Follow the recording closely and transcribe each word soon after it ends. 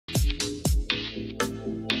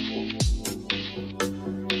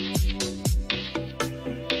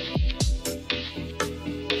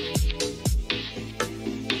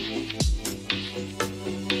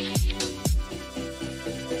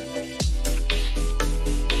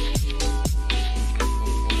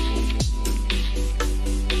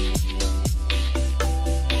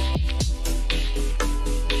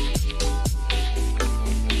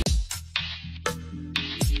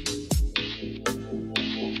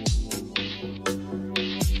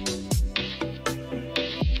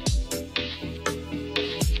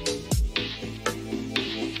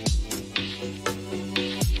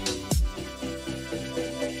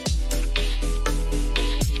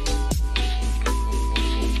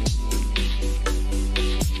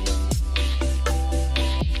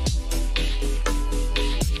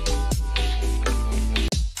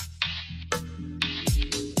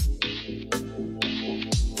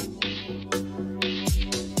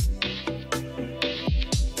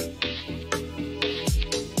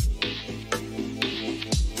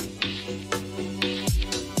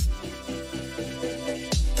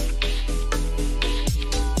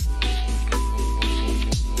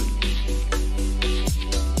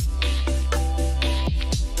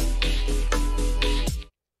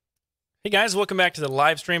Guys, welcome back to the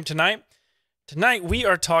live stream tonight. Tonight we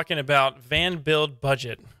are talking about van build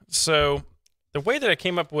budget. So the way that I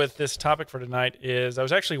came up with this topic for tonight is I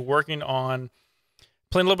was actually working on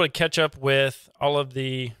playing a little bit of catch up with all of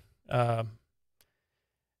the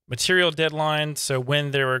material deadlines. So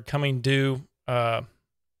when they were coming due, when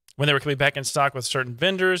they were coming back in stock with certain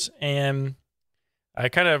vendors, and I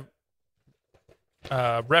kind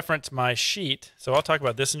of referenced my sheet. So I'll talk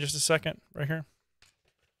about this in just a second right here.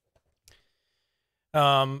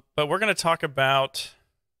 But we're going to talk about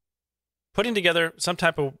putting together some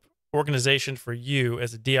type of organization for you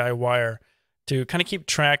as a DIYer to kind of keep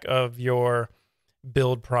track of your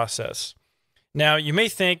build process. Now, you may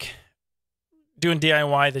think doing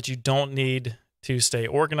DIY that you don't need to stay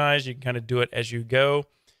organized. You can kind of do it as you go.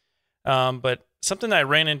 But something that I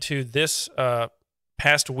ran into this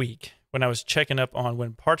past week when I was checking up on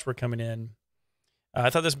when parts were coming in, I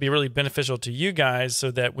thought this would be really beneficial to you guys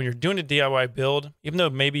so that when you're doing a DIY build, even though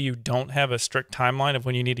maybe you don't have a strict timeline of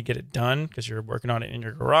when you need to get it done because you're working on it in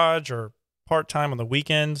your garage or part-time on the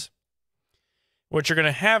weekends, what you're going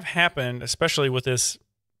to have happen, especially with this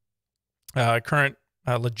current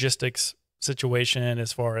logistics situation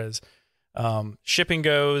as far as shipping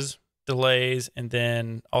goes, delays, and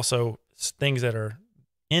then also things that are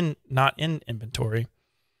not in inventory.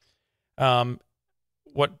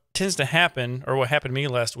 What tends to happen, or what happened to me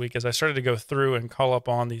last week, is I started to go through and call up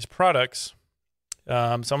on these products. So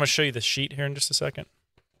I'm going to show you the sheet here in just a second.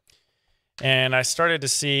 And I started to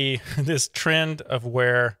see this trend of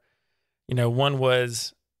where, you know, one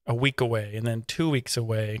was a week away, and then 2 weeks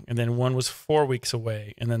away, and then one was 4 weeks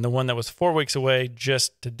away. And then the one that was 4 weeks away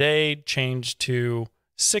just today changed to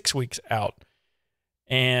 6 weeks out,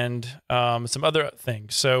 and some other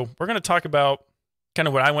things. So we're going to talk about kind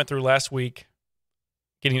of what I went through last week,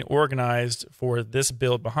 getting organized for this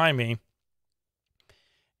build behind me,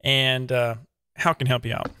 and how it can help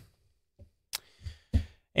you out.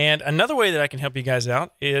 And another way that I can help you guys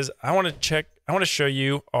out is I want to show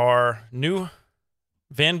you our new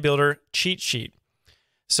Van Builder cheat sheet.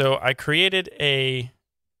 So I created a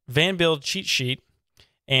Van Build cheat sheet,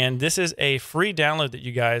 and this is a free download that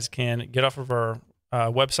you guys can get off of our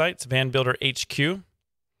website. It's Van Builder HQ.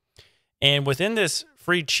 And within this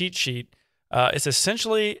free cheat sheet, it's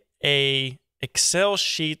essentially a Excel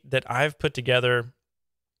sheet that I've put together,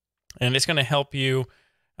 and it's going to help you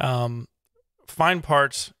find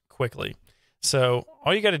parts quickly. So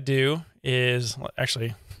all you got to do is,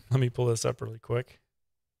 actually, let me pull this up really quick.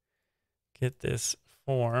 Get this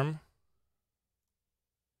form.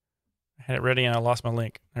 I had it ready and I lost my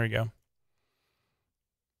link. There we go.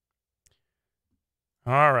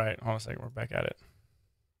 All right, hold on a second. We're back at it.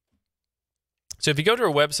 So if you go to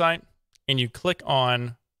our website and you click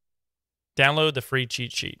on download the free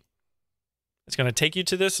cheat sheet, it's going to take you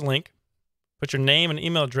to this link. Put your name and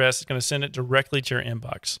email address. It's going to send it directly to your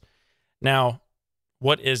inbox. Now,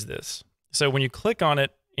 what is this? So when you click on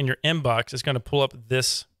it in your inbox, it's going to pull up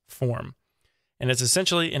this form, and it's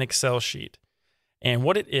essentially an Excel sheet. And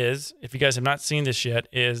what it is, if you guys have not seen this yet,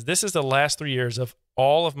 is this is the last 3 years of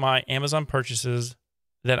all of my Amazon purchases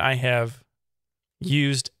that I have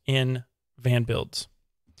used in van builds.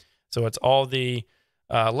 So it's all the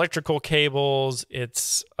electrical cables,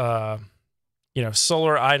 it's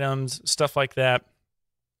solar items, stuff like that.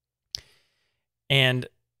 And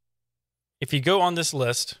if you go on this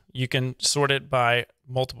list, you can sort it by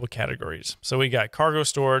multiple categories. So we got cargo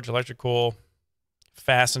storage, electrical,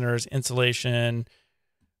 fasteners, insulation,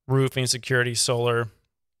 roofing, security, solar.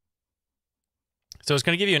 So it's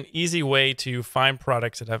going to give you an easy way to find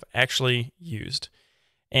products that I've actually used.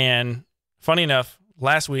 And funny enough,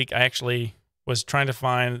 last week I actually was trying to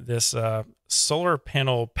find this solar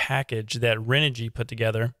panel package that Renogy put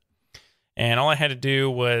together. And all I had to do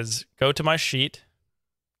was go to my sheet,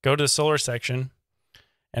 go to the solar section,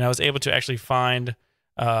 and I was able to actually find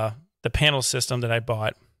the panel system that I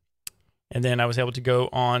bought. And then I was able to go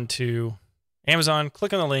on to Amazon,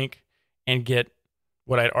 click on the link, and get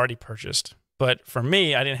what I'd already purchased. But for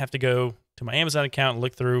me, I didn't have to go to my Amazon account and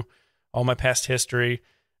look through all my past history.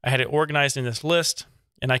 I had it organized in this list,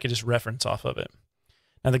 and I could just reference off of it.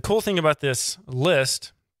 Now, the cool thing about this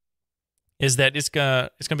list is that it's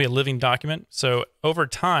gonna be a living document. So over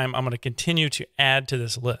time, I'm going to continue to add to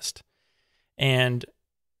this list. And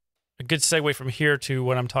a good segue from here to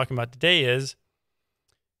what I'm talking about today is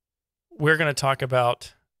we're going to talk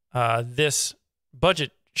about this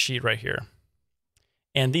budget sheet right here.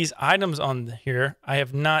 And these items on here, I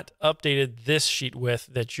have not updated this sheet with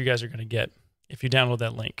that you guys are going to get if you download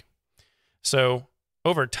that link. So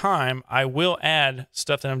over time, I will add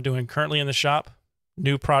stuff that I'm doing currently in the shop,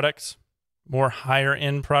 new products, more higher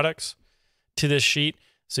end products. to this sheet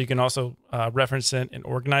so you can also reference it and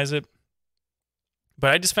organize it.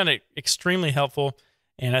 But I just found it extremely helpful,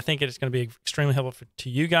 and I think it's going to be extremely helpful to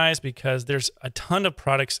you guys because there's a ton of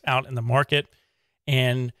products out in the market,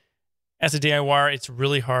 and as a DIYer, it's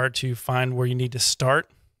really hard to find where you need to start.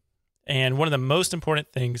 And one of the most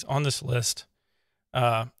important things on this list,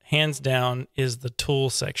 hands down, is the tool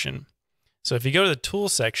section. So if you go to the tool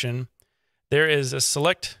section, there is a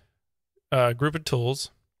select group of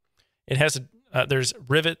tools. It has there's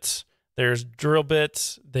rivets, there's drill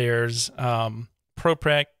bits, there's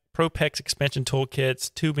Propex expansion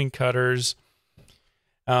toolkits, tubing cutters.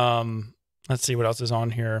 Let's see what else is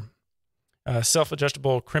on here.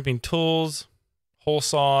 Self-adjustable crimping tools, hole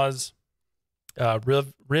saws,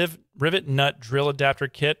 rivet nut drill adapter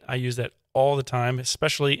kit. I use that all the time,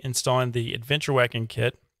 especially installing the Adventure Wagon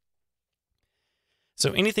kit.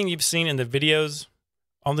 So anything you've seen in the videos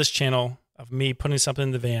on this channel of me putting something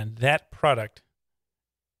in the van, that product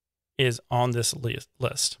is on this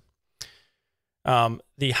list.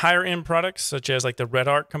 The higher end products, such as like the Red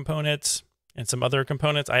Arc components and some other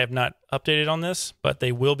components, I have not updated on this, but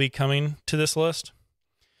they will be coming to this list.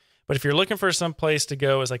 But if you're looking for some place to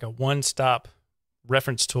go as like a one-stop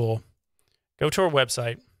reference tool, go to our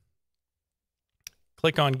website,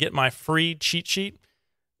 click on Get My Free Cheat Sheet,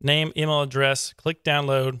 name, email address, click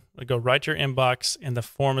download, it'll go right to your inbox, and the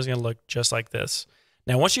form is going to look just like this.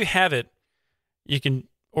 Now, once you have it, you can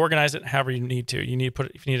organize it however you need to. You need to put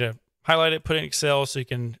it, if you need to highlight it, put it in Excel so you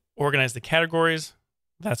can organize the categories.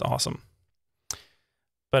 That's awesome.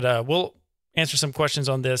 But we'll answer some questions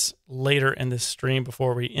on this later in this stream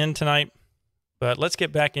before we end tonight. But let's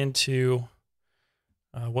get back into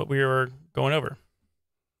what we were going over.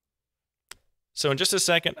 So in just a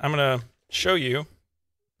second, I'm going to show you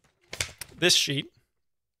this sheet.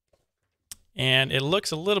 And it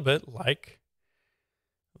looks a little bit like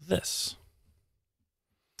this.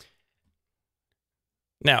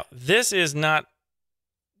 Now, this is not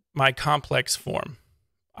my complex form.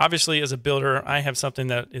 Obviously, as a builder, I have something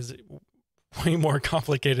that is way more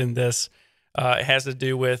complicated than this. It has to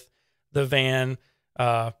do with the van,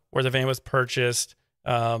 where the van was purchased,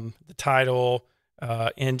 the title,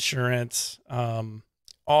 insurance,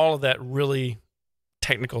 all of that really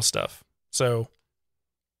technical stuff. So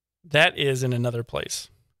that is in another place.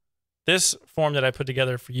 This form that I put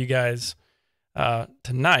together for you guys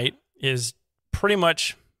tonight is pretty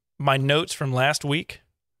much my notes from last week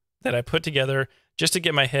that I put together just to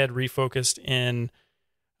get my head refocused in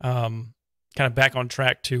kind of back on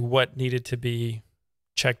track to what needed to be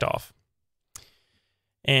checked off.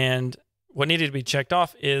 And what needed to be checked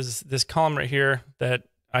off is this column right here that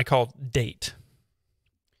I call date.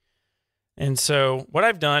 And so what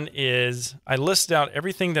I've done is I listed out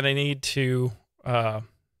everything that I need to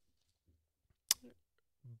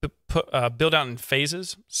build out in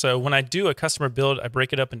phases. So when I do a customer build, I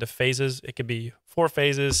break it up into phases. It could be 4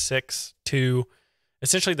 phases, 6, 2.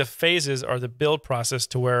 Essentially, the phases are the build process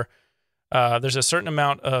to where there's a certain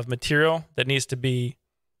amount of material that needs to be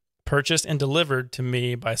purchased and delivered to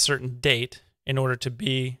me by a certain date in order to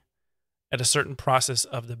be at a certain process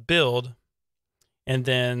of the build. And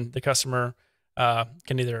then the customer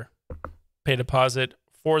can either pay a deposit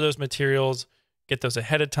for those materials, get those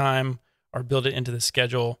ahead of time, or build it into the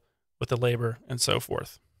schedule with the labor and so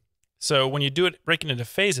forth. So when you do it, breaking into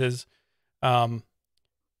phases,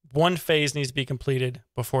 one phase needs to be completed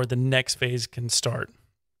before the next phase can start.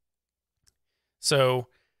 So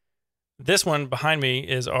this one behind me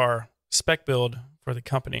is our spec build for the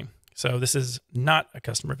company. So this is not a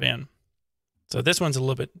customer van. So this one's a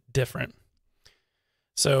little bit different.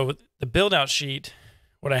 So the build out sheet,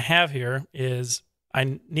 what I have here is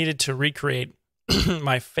I needed to recreate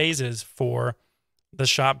my phases for the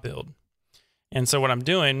shop build. And so what I'm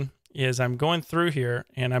doing is I'm going through here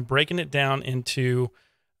and I'm breaking it down into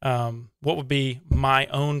what would be my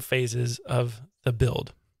own phases of the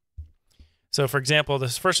build. So for example,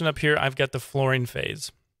 this first one up here, I've got the flooring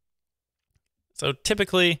phase. So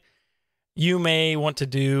typically you may want to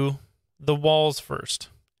do the walls first.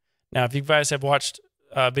 Now, if you guys have watched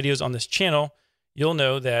videos on this channel, you'll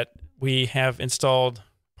know that we have installed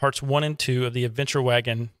parts 1 and 2 of the Adventure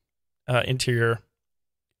Wagon interior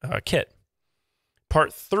kit.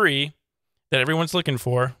 Part 3 that everyone's looking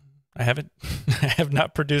for, I have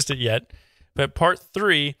not produced it yet, but part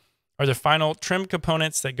 3 are the final trim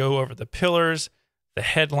components that go over the pillars, the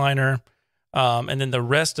headliner, and then the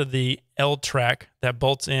rest of the L-track that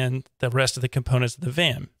bolts in the rest of the components of the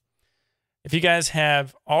van. If you guys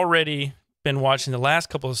have already been watching the last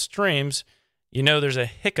couple of streams, you know there's a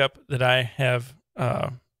hiccup that I have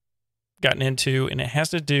gotten into, and it has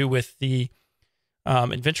to do with the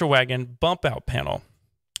Adventure Wagon bump out panel.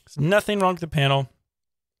 There's nothing wrong with the panel.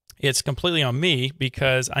 It's completely on me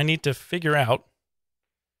because I need to figure out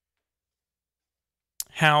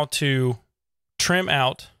how to trim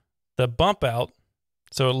out the bump out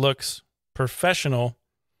so it looks professional,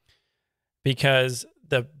 because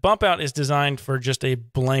the bump out is designed for just a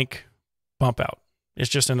blank bump out. It's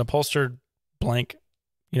just an upholstered blank,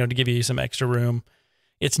 to give you some extra room.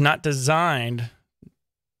 It's not designed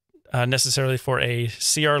necessarily for a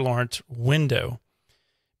C.R. Laurence window,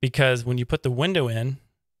 because when you put the window in,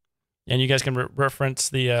 and you guys can reference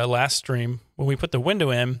the last stream, when we put the window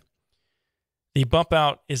in, the bump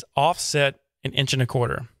out is offset 1.25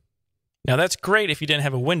 inches. Now that's great if you didn't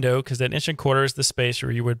have a window, because that 1.25 inches is the space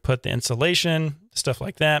where you would put the insulation, stuff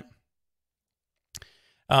like that.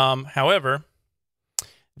 However,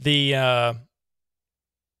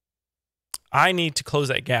 I need to close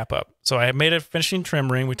that gap up. So I made a finishing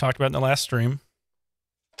trim ring we talked about in the last stream,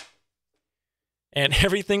 and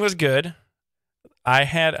everything was good. I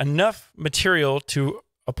had enough material to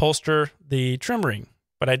upholster the trim ring,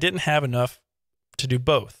 but I didn't have enough to do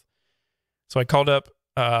both. So I called up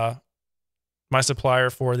my supplier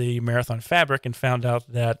for the Marathon fabric and found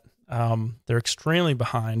out that they're extremely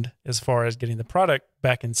behind as far as getting the product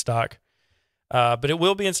back in stock. But it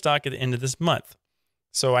will be in stock at the end of this month.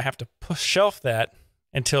 So I have to shelf that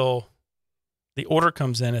until the order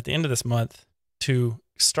comes in at the end of this month to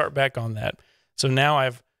start back on that. So now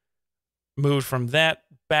I've moved from that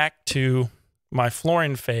back to my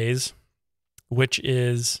flooring phase, which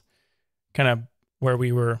is kind of where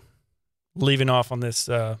we were leaving off on this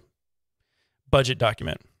budget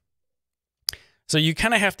document. So you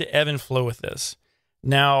kind of have to ebb and flow with this.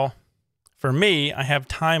 Now, for me, I have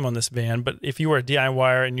time on this van, but if you were a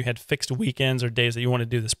DIYer and you had fixed weekends or days that you want to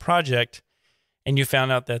do this project, and you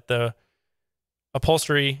found out that the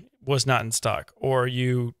upholstery was not in stock, or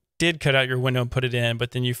you did cut out your window and put it in,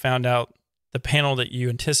 but then you found out the panel that you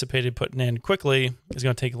anticipated putting in quickly is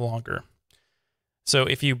going to take longer. So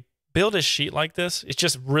if you build a sheet like this, it's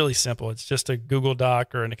just really simple. It's just a Google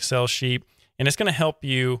Doc or an Excel sheet, and it's going to help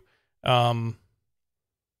you, or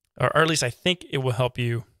at least I think it will help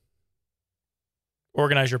you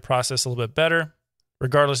organize your process a little bit better,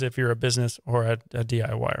 regardless if you're a business or a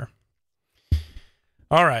DIYer.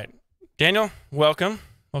 All right, Daniel, welcome.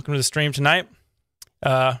 Welcome to the stream tonight.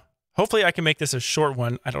 Hopefully I can make this a short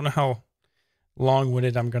one. I don't know how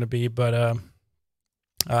long-winded I'm going to be, but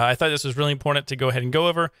I thought this was really important to go ahead and go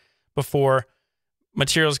over before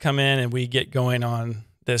materials come in and we get going on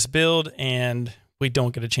this build and we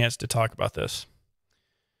don't get a chance to talk about this.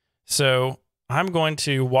 So I'm going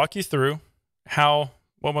to walk you through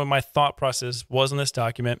what my thought process was in this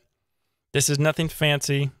document. This is nothing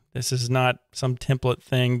fancy. This is not some template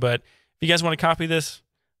thing, but if you guys want to copy this,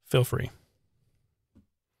 feel free.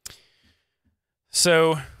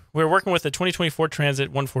 So we're working with the 2024 Transit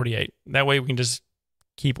 148. That way we can just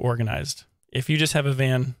keep organized. If you just have a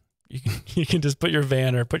van, you can just put your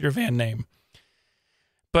van or put your van name.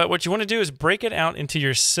 But what you want to do is break it out into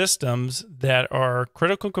your systems that are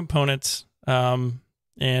critical components,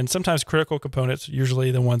 and sometimes critical components,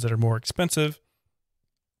 usually the ones that are more expensive,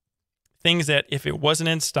 things that if it wasn't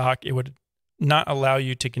in stock, it would not allow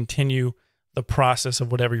you to continue the process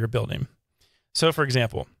of whatever you're building. So for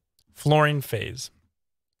example, flooring phase.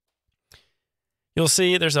 You'll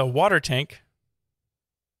see there's a water tank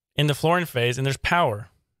in the flooring phase and there's power.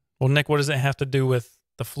 Well, Nick, what does that have to do with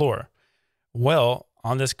the floor? Well,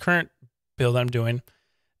 on this current build I'm doing,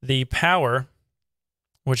 the power,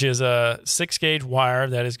 which is a 6-gauge wire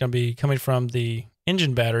that is going to be coming from the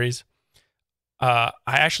engine batteries, I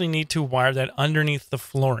actually need to wire that underneath the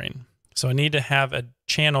flooring. So I need to have a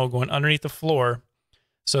channel going underneath the floor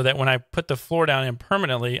so that when I put the floor down in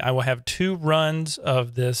permanently, I will have 2 runs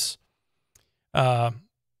of this power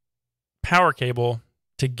cable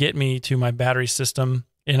to get me to my battery system.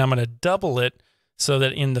 And I'm going to double it so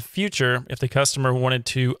that in the future, if the customer wanted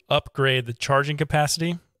to upgrade the charging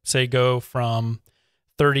capacity, say go from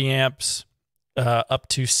 30 amps up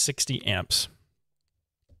to 60 amps,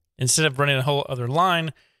 instead of running a whole other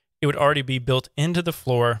line, it would already be built into the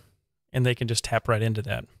floor and they can just tap right into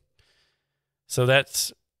that. So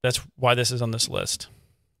that's why this is on this list.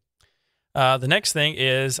 The next thing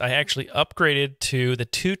is I actually upgraded to the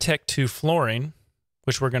 2Tech2 flooring,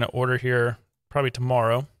 which we're going to order here probably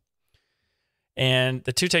tomorrow. And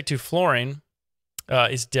the 2Tech2 flooring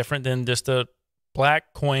is different than just the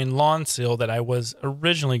black coin lawn seal that I was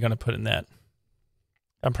originally going to put in that.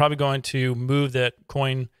 I'm probably going to move that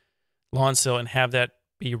coin lawn seal and have that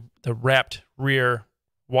be the wrapped rear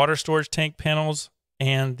water storage tank panels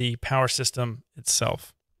and the power system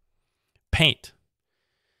itself. Paint.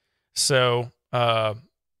 So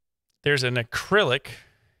there's an acrylic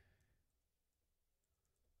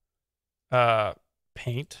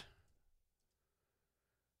paint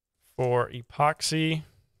for epoxy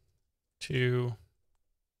to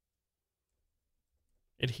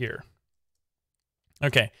adhere.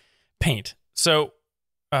 Okay, paint. So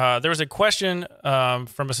there was a question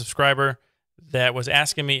from a subscriber that was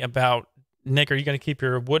asking me about, Nick, are you going to keep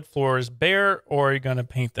your wood floors bare or are you going to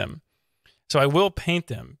paint them? So I will paint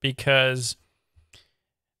them, because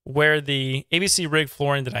where the ABC rig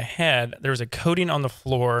flooring that I had, there was a coating on the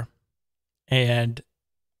floor, and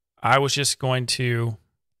I was just going to,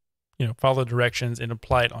 follow the directions and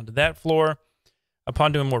apply it onto that floor.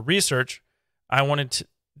 Upon doing more research, I wanted to,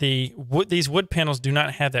 these wood panels do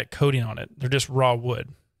not have that coating on it. They're just raw wood.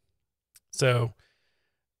 So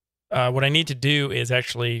what I need to do is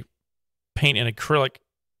actually paint an acrylic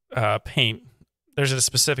paint. There's a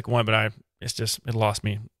specific one, but it lost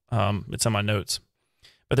me. It's on my notes.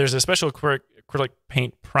 But there's a special acrylic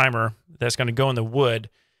paint primer that's going to go in the wood,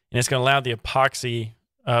 and it's going to allow the epoxy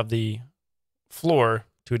of the floor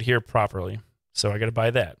to adhere properly. So I got to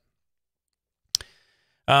buy that.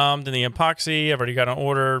 Then the epoxy, I've already got an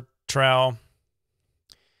order, trowel.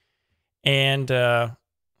 And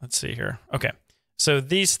let's see here. Okay, so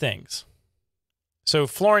these things. So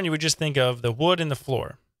flooring, you would just think of the wood and the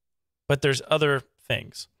floor, but there's other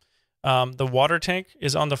things. The water tank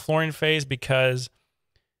is on the flooring phase because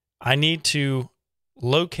I need to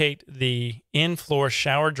locate the in-floor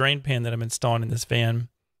shower drain pan that I'm installing in this van.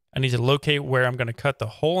 I need to locate where I'm going to cut the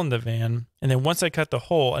hole in the van. And then once I cut the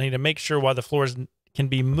hole, I need to make sure while the floors can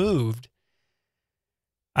be moved,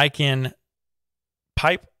 I can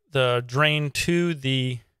pipe the drain to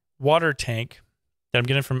the water tank that I'm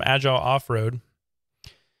getting from Agile Off-Road.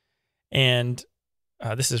 And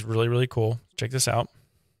this is really, really cool. Check this out.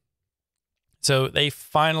 So they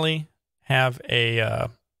finally have a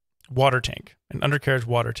water tank, an undercarriage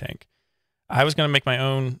water tank. I was going to make my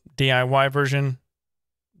own DIY version.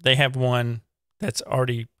 They have one that's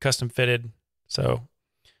already custom fitted, so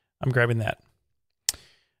I'm grabbing that.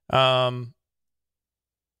 And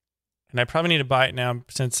I probably need to buy it now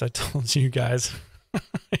since I told you guys.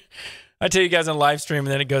 I tell you guys on live stream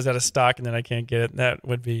and then it goes out of stock and then I can't get it. That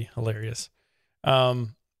would be hilarious. Anyway,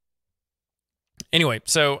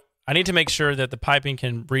 so I need to make sure that the piping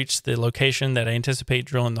can reach the location that I anticipate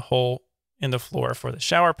drilling the hole in the floor for the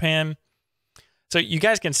shower pan. So you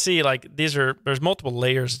guys can see, like, there's multiple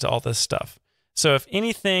layers to all this stuff. So if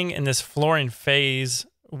anything in this flooring phase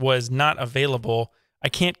was not available, I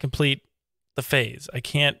can't complete the phase. I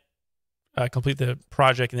can't complete the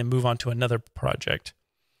project and then move on to another project.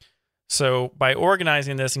 So by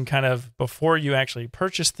organizing this and kind of before you actually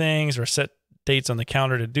purchase things or set dates on the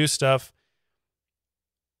calendar to do stuff,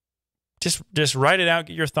 just write it out,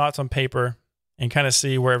 get your thoughts on paper, and kind of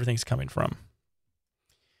see where everything's coming from.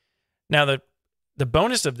 Now, the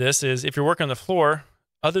bonus of this is if you're working on the floor,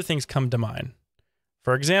 other things come to mind.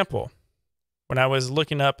 For example, when I was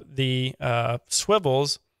looking up the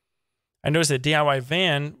swivels, I noticed that DIY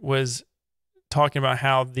Van was talking about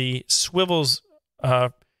how the swivels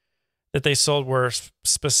that they sold were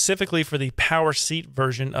specifically for the power seat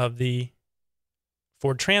version of the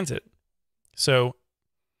Ford Transit. So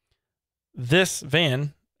this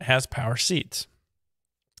van has power seats.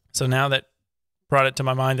 So now that brought it to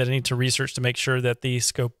my mind that I need to research to make sure that the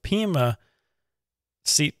Scopema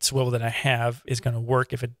seat swivel that I have is going to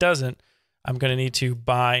work. If it doesn't, I'm going to need to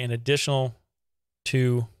buy an additional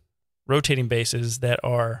 2 rotating bases that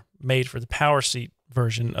are made for the power seat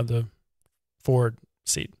version of the Ford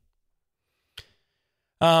seat.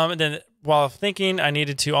 And then while thinking, I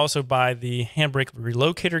needed to also buy the handbrake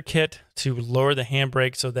relocator kit to lower the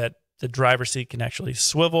handbrake so that the driver's seat can actually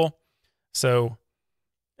swivel. So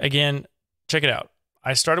again, check it out.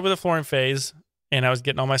 I started with a flooring phase and I was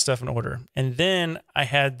getting all my stuff in order. And then I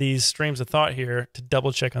had these streams of thought here to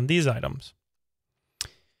double check on these items.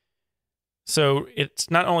 So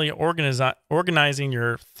it's not only organizing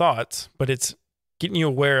your thoughts, but it's getting you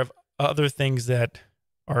aware of other things that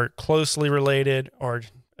are closely related or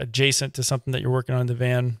adjacent to something that you're working on in the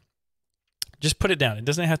van. Just put it down. It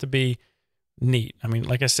doesn't have to be neat. I mean,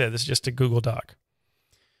 like I said, this is just a Google Doc.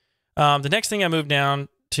 The next thing I moved down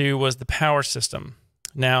to was the power system.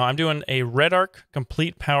 Now I'm doing a RedArc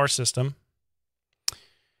complete power system.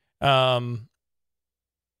 And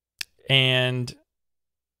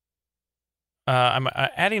I'm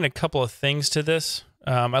adding a couple of things to this.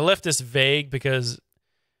 I left this vague because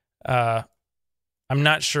I'm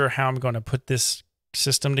not sure how I'm going to put this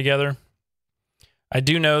system together. I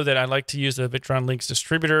do know that I like to use the Victron Links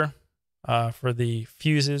distributor for the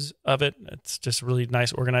fuses of it. It's just a really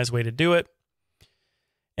nice, organized way to do it.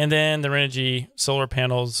 And then the Renogy solar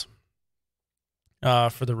panels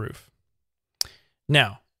for the roof.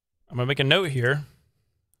 Now, I'm going to make a note here,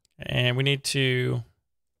 and we need to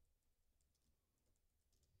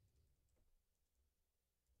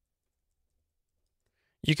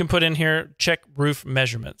you can put in here, check roof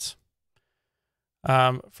measurements.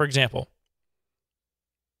 For example,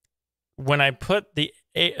 when I put the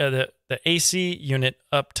AC unit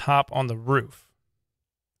up top on the roof,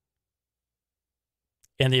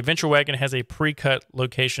 and the Adventure Wagon has a pre-cut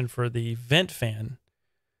location for the vent fan,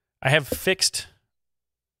 I have a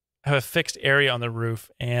fixed area on the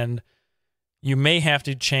roof, and you may have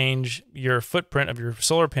to change your footprint of your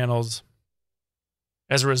solar panels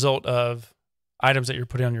as a result of items that you're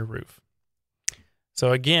putting on your roof.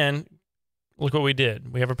 So again, look what we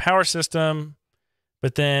did. We have a power system,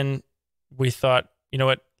 but then we thought, you know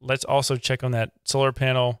what, let's also check on that solar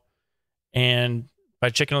panel. And by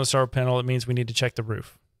checking on the solar panel, it means we need to check the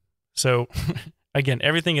roof. So again,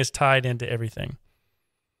 everything is tied into everything.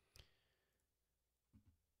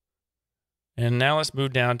 And now let's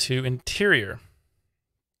move down to interior.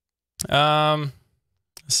 Let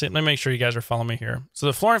me make sure you guys are following me here. So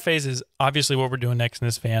the floor and phase is obviously what we're doing next in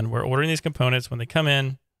this van. We're ordering these components. When they come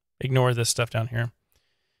in, ignore this stuff down here.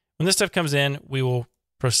 When this stuff comes in, we will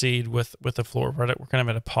proceed with the floor. We're kind of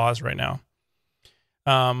at a pause right now.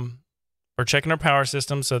 We're checking our power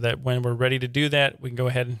system so that when we're ready to do that, we can go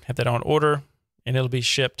ahead and have that on order, and it'll be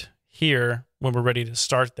shipped here when we're ready to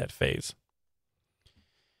start that phase.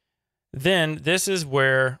 Then this is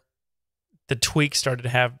where the tweaks started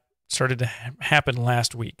to happen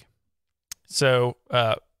last week. So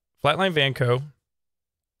Flatline Vanco,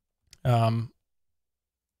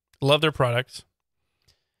 love their products,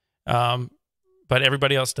 but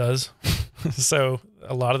everybody else does. So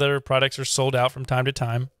a lot of their products are sold out from time to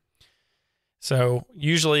time. So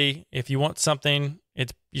usually, if you want something,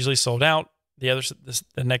 it's usually sold out. The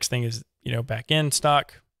next thing is back in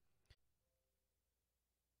stock.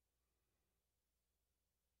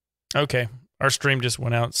 Okay, our stream just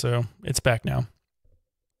went out, so it's back now.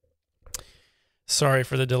 Sorry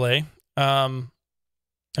for the delay.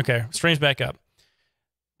 Okay, stream's back up.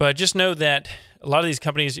 But just know that a lot of these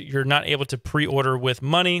companies, you're not able to pre-order with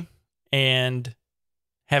money and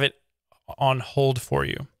have it on hold for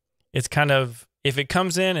you. It's kind of, if it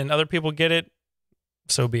comes in and other people get it,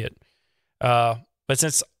 so be it. But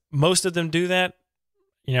since most of them do that,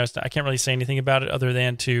 I can't really say anything about it other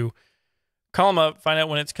than to call them up, find out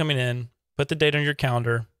when it's coming in, put the date on your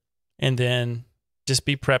calendar, and then just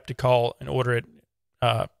be prepped to call and order it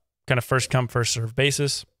kind of first come, first serve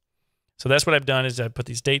basis. So that's what I've done is I put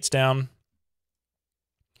these dates down.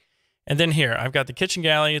 And then here, I've got the kitchen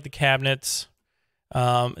galley, the cabinets,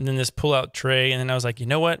 and then this pull-out tray. And then I was like, you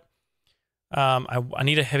know what? I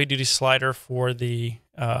need a heavy-duty slider for the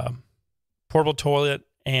portable toilet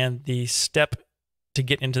and the step to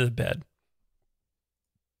get into the bed.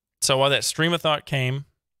 So while that stream of thought came,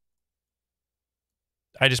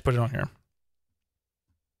 I just put it on here.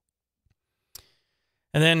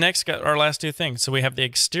 And then next, got our last two things. So we have the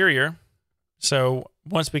exterior. So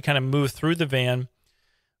once we kind of move through the van,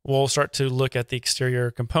 we'll start to look at the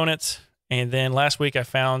exterior components. And then last week, I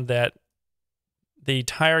found that the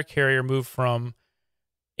tire carrier moved from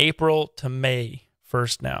April to May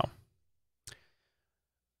 1st now.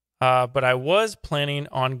 But I was planning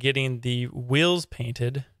on getting the wheels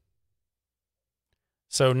painted.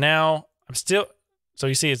 So now so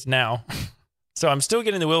you see it's now. So I'm still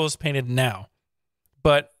getting the wheels painted now.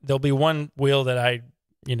 But there'll be one wheel that I,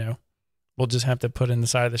 will just have to put in the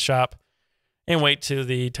side of the shop and wait till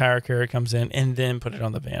the tire carrier comes in and then put it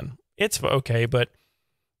on the van. It's okay, but,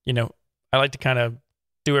 I like to kind of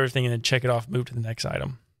do everything and then check it off, move to the next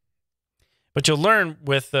item. But you'll learn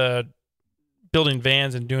with building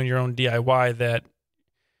vans and doing your own DIY that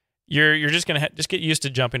you're just going to just get used to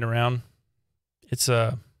jumping around. It's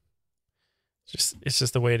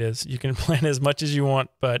just the way it is. You can plan as much as you want,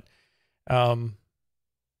 but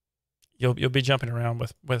you'll be jumping around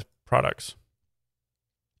with products.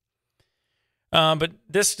 But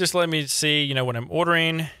this just let me see, what I'm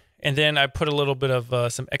ordering, and then I put a little bit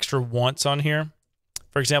of some extra wants on here.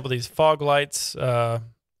 For example, these fog lights. I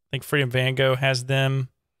think Freedom Vango has them.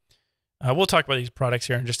 We'll talk about these products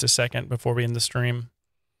here in just a second before we end the stream.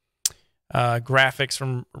 Graphics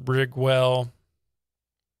from Rigwell.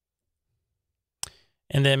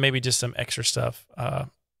 And then maybe just some extra stuff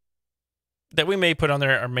that we may put on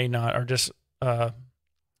there or may not, or just the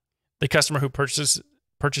customer who purchases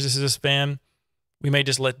this van, we may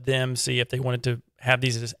just let them see if they wanted to have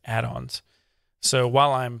these as add-ons. So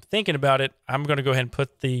while I'm thinking about it, I'm going to go ahead and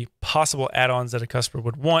put the possible add-ons that a customer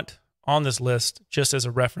would want on this list just as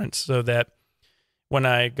a reference so that when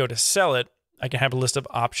I go to sell it, I can have a list of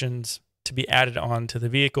options to be added on to the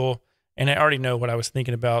vehicle. And I already know what I was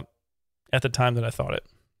thinking about at the time that I thought it.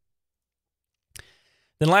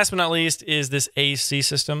 Then last but not least is this AC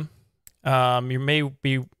system. You may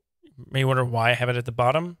wonder why I have it at the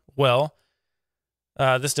bottom. Well,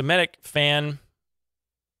 this Dometic fan,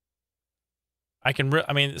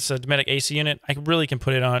 it's a Dometic AC unit. I really can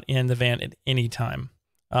put it on in the van at any time.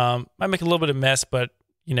 Might make a little bit of mess, but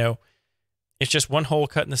it's just one hole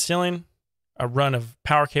cut in the ceiling, a run of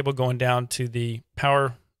power cable going down to the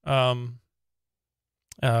power, where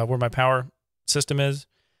my power system is.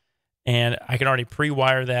 And I can already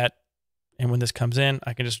pre-wire that. And when this comes in,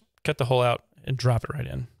 I can just cut the hole out and drop it right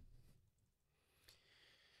in.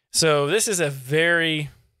 So this is a very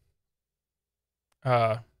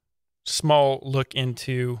small look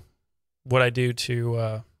into what I do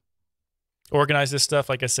to organize this stuff.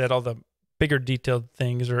 Like I said, all the bigger detailed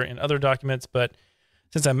things are in other documents, but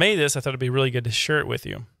since I made this, I thought it'd be really good to share it with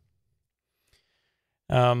you.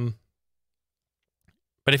 But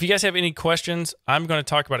if you guys have any questions, I'm going to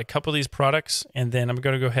talk about a couple of these products, and then I'm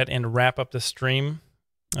going to go ahead and wrap up the stream,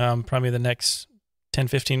 probably the next 10,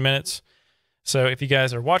 15 minutes. So if you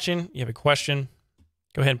guys are watching, you have a question,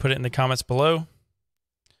 go ahead and put it in the comments below.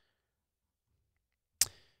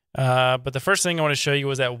 But the first thing I want to show you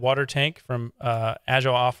was that water tank from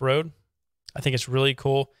Agile Off-Road. I think it's really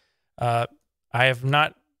cool. I have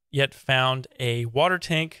not yet found a water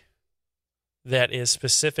tank that is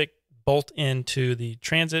specific bolt into the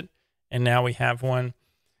Transit, and now we have one,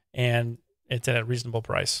 and it's at a reasonable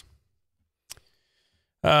price.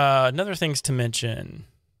 Another things to mention.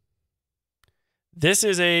 This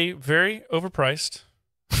is a very overpriced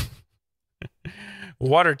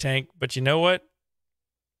water tank, but you know what?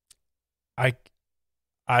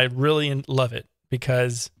 I really love it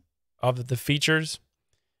because of the features.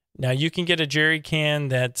 Now you can get a jerry can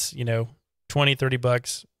that's, $20,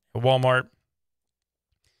 $30 at Walmart.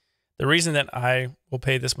 The reason that I will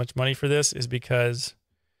pay this much money for this is because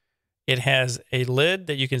it has a lid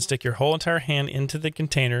that you can stick your whole entire hand into the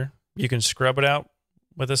container. You can scrub it out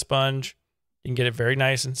with a sponge. You can get it very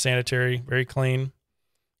nice and sanitary, very clean.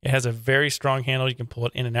 It has a very strong handle. You can pull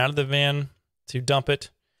it in and out of the van to dump it.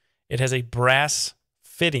 It has a brass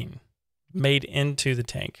fitting made into the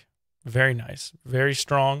tank. Very nice, very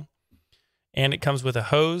strong. And it comes with a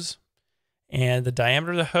hose, and the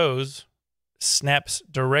diameter of the hose snaps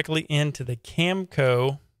directly into the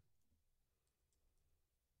Camco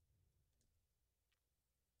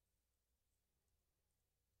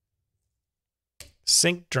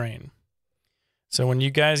sink drain. So when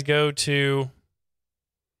you guys go to,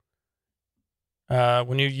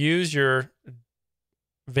 when you use your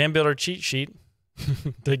Van Builder cheat sheet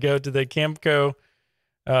to go to the Camco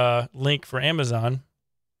link for Amazon,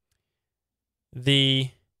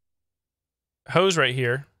 the hose right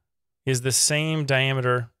here is the same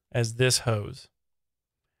diameter as this hose.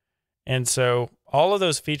 And so all of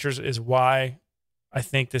those features is why I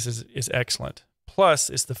think this is excellent. Plus,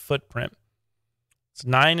 it's the footprint. It's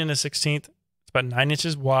 9 1/16. It's about 9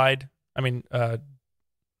 inches wide. I mean,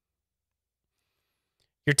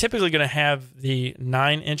 you're typically going to have the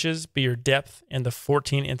 9 inches be your depth and the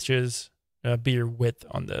 14 inches be your width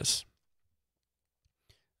on this.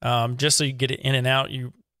 Just so you get it in and out.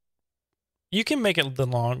 You can make it the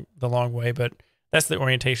long way, but that's the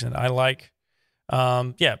orientation that I like.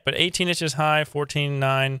 Yeah, but 18 inches high,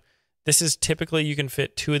 14.9. This is typically, you can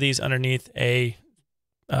fit 2 of these underneath a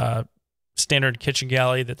standard kitchen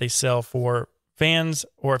galley that they sell for vans,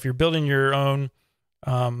 or if you're building your own,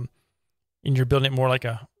 and you're building it more like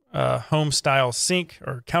a home style sink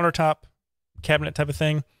or countertop cabinet type of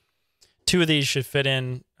thing, 2 of these should fit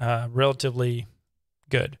in relatively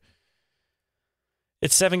good.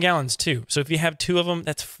 It's 7 gallons too. So if you have 2 of them,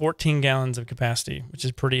 that's 14 gallons of capacity, which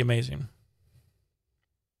is pretty amazing.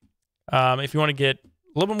 If you want to get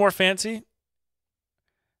a little bit more fancy,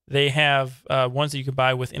 they have ones that you can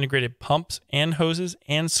buy with integrated pumps and hoses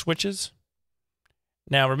and switches.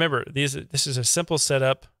 Now remember, this is a simple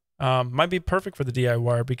setup. Might be perfect for the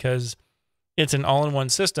DIYer because it's an all-in-one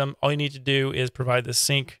system. All you need to do is provide the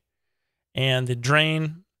sink and the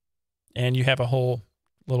drain, and you have a whole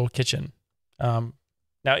little kitchen.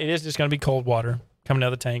 Now, it is just going to be cold water coming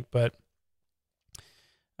out of the tank, but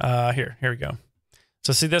here we go.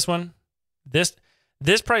 So see this one? This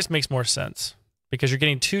price makes more sense because you're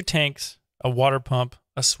getting 2 tanks, a water pump,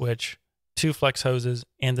 a switch, 2 flex hoses,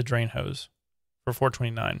 and the drain hose for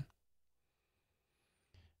 $429.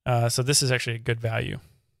 So this is actually a good value.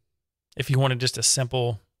 if you wanted just a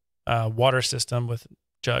simple water system with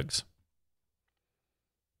jugs.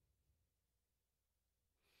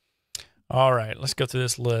 All right, let's go through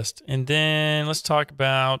this list. And then let's talk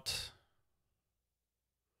about,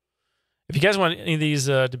 if you guys want any of these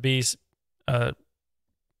to be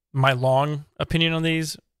my long opinion on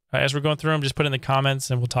these as we're going through them, just put it in the comments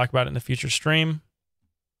and we'll talk about it in the future stream.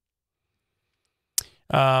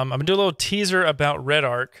 I'm going to do a little teaser about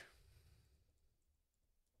RedArc.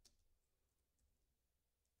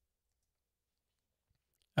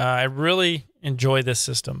 I really enjoy this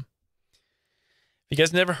system. If you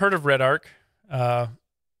guys never heard of RedArc,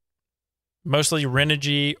 mostly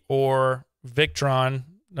Renogy or Victron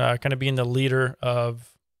kind of being the leader of,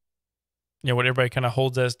 what everybody kind of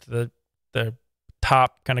holds as the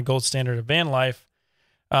top kind of gold standard of van life.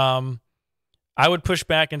 I would push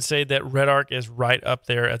back and say that RedArc is right up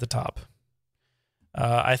there at the top.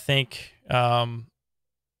 I think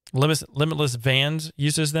Limitless Vans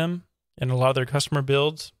uses them in a lot of their customer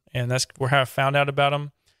builds, and that's where I found out about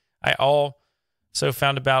them. I also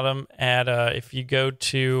found about them at, if you go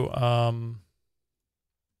to,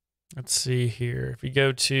 let's see here. If you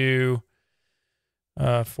go to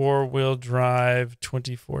 4-wheel drive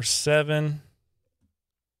 24/7,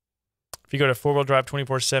 if you go to 4-wheel drive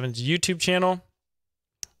 24/7's YouTube channel,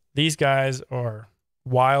 these guys are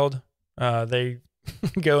wild. They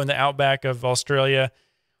go in the outback of Australia.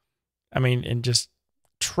 I mean, in just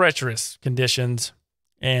treacherous conditions.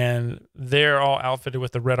 And they're all outfitted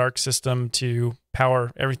with the RedArc system to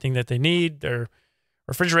power everything that they need. Their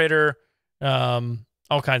refrigerator,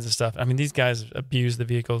 all kinds of stuff. I mean, these guys abuse the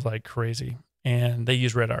vehicles like crazy, and they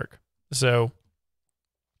use RedArc. So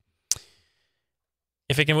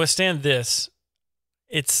if it can withstand this,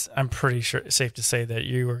 I'm pretty sure it's safe to say that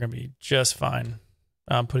you are going to be just fine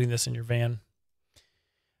putting this in your van.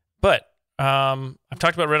 But I've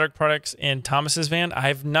talked about RedArc products in Thomas's van.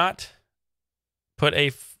 I've not put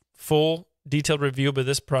a full detailed review of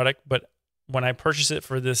this product, but when I purchase it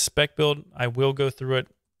for this spec build, I will go through it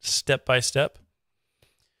step by step.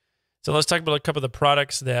 So let's talk about a couple of the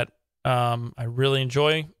products that I really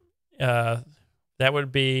enjoy. That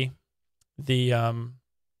would be their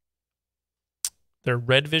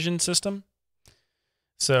Red Vision system.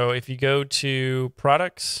 So if you go to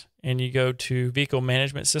products and you go to vehicle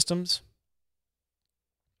management systems,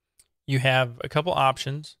 you have a couple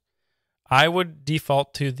options. I would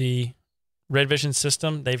default to the Red Vision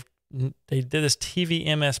system. They did this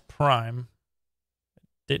TVMS Prime.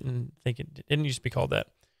 Didn't used to be called that.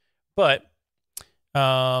 But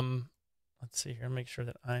let's see here. Make sure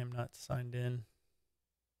that I am not signed in.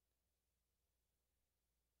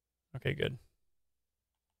 Okay, good.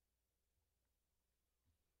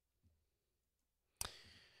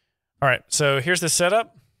 All right, so here's the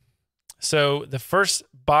setup. So the first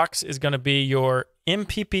box is going to be your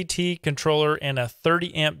MPPT controller and a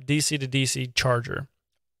 30 amp DC to DC charger,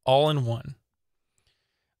 all in one,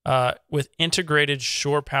 with integrated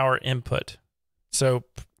shore power input. So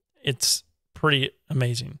it's pretty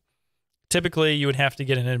amazing. Typically, you would have to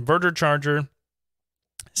get an inverter charger,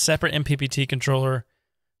 separate MPPT controller,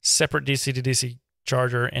 separate DC to DC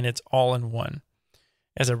charger, and it's all in one.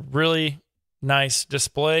 It has a really nice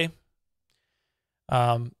display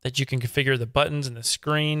that you can configure the buttons and the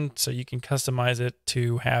screen, so you can customize it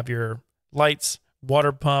to have your lights,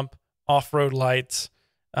 water pump, off-road lights,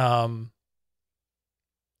 all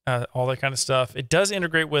that kind of stuff. It does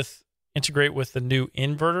integrate with the new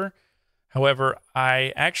inverter. However,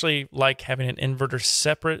 I actually like having an inverter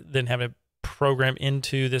separate than having it programmed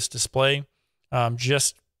into this display.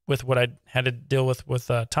 Just with what I had to deal with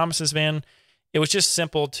Thomas's van, it was just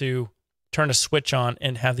simple to turn a switch on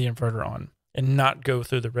and have the inverter on, and not go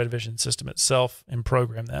through the Red Vision system itself and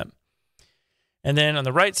program that. And then on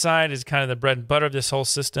the right side is kind of the bread and butter of this whole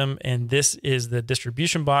system, and this is the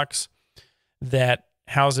distribution box that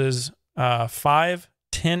houses 5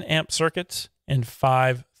 10 amp circuits and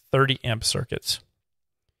 5 30 amp circuits.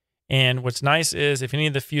 And what's nice is if any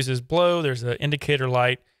of the fuses blow, there's an indicator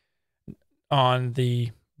light on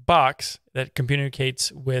the box that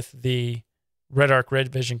communicates with the RedArc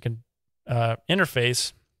Red Vision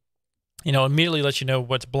interface. Immediately lets you know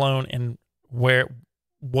what's blown and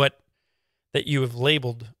what that you have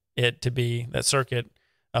labeled it to be, that circuit,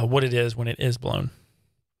 what it is when it is blown.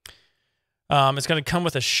 It's going to come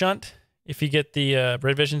with a shunt if you get the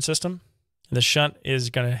Red Vision system. The shunt is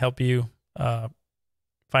going to help you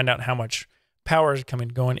find out how much power is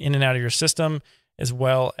going in and out of your system, as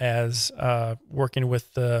well as working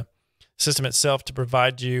with the system itself to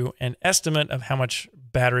provide you an estimate of how much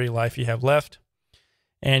battery life you have left.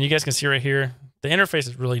 And you guys can see right here, the interface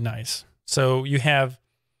is really nice. So you have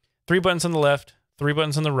 3 buttons on the left, 3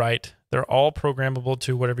 buttons on the right. They're all programmable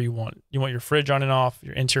to whatever you want. You want your fridge on and off,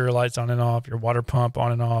 your interior lights on and off, your water pump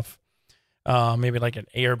on and off, maybe like an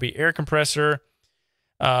ARB air compressor.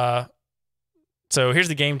 So here's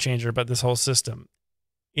the game changer about this whole system.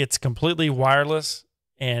 It's completely wireless,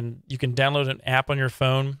 and you can download an app on your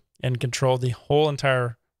phone and control the whole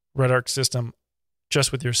entire RedArc system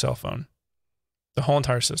just with your cell phone. The whole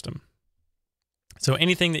entire system. So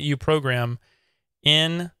anything that you program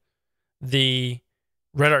in the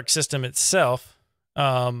RedArc system itself.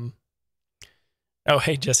 Oh,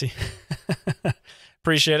 hey, Jesse.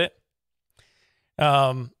 Appreciate it.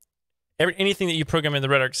 Anything that you program in the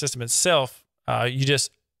RedArc system itself, you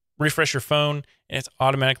just refresh your phone, and it's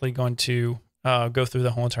automatically going to go through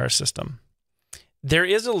the whole entire system. There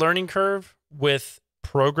is a learning curve with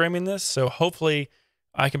programming this, so hopefully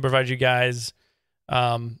I can provide you guys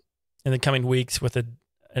in the coming weeks with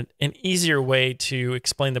an easier way to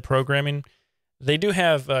explain the programming. They do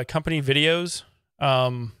have company videos.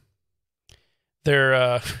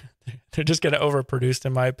 They're just kind of overproduced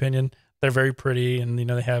in my opinion. They're very pretty, and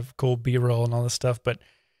they have cool B-roll and all this stuff. But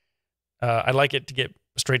I like it to get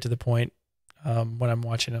straight to the point when I'm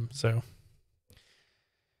watching them. So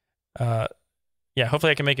yeah,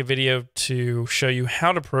 hopefully I can make a video to show you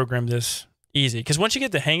how to program this easy. Because once you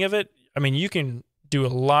get the hang of it, I mean, you can do a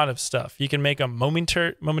lot of stuff. You can make them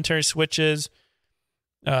momentary switches,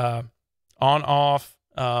 on, off,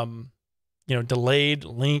 delayed,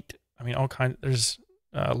 linked. I mean, all kinds. There's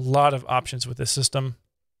a lot of options with this system.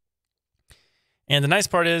 And the nice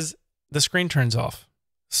part is the screen turns off.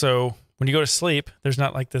 So when you go to sleep, there's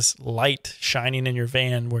not like this light shining in your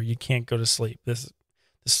van where you can't go to sleep.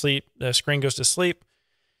 The screen goes to sleep,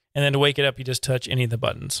 and then to wake it up, you just touch any of the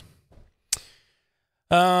buttons.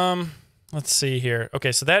 Let's see here.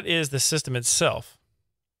 Okay, so that is the system itself.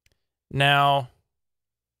 Now,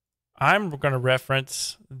 I'm going to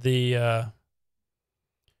reference the...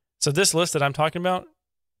 so this list that I'm talking about,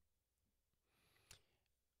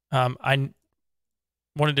 I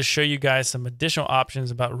wanted to show you guys some additional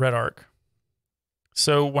options about RedArc.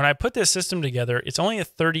 So when I put this system together, it's only a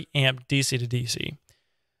 30 amp DC to DC.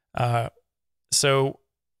 So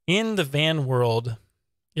in the van world,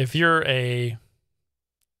 if you're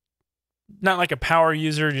not like a power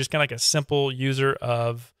user, you're just kind of like a simple user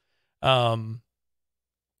of, hold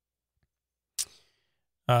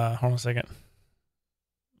on a second.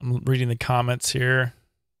 I'm reading the comments here.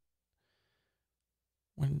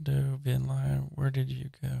 Window, VinLine, where did you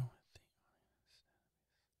go?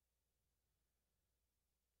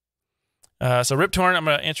 So Rip Torn, I'm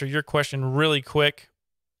going to answer your question really quick.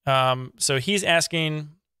 So he's asking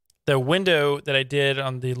the window that I did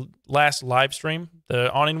on the last live stream,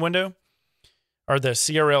 the awning window, or the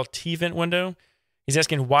CRL T-vent window. He's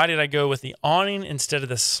asking, why did I go with the awning instead of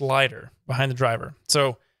the slider behind the driver?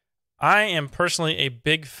 So I am personally a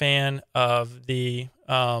big fan of the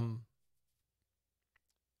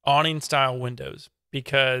awning style windows,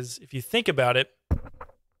 because if you think about it,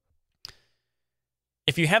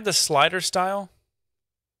 if you have the slider style,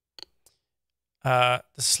 if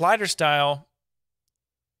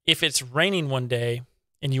it's raining one day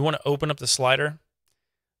and you want to open up the slider,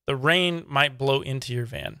 the rain might blow into your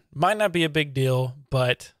van. Might not be a big deal,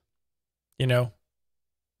 but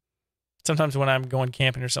sometimes when I'm going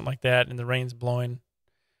camping or something like that and the rain's blowing,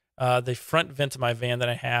 the front vent of my van that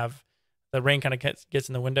I have, the rain kind of gets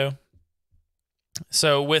in the window.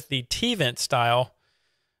 So with the T-vent style,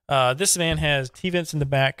 this van has T-vents in the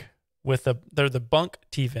back they're the bunk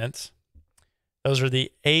T-vents. Those are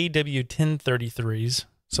the AW1033s.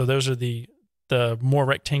 So those are the more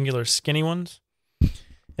rectangular skinny ones.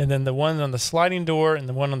 And then the one on the sliding door and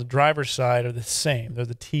the one on the driver's side are the same. They're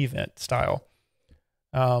the T-vent style.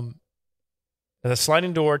 The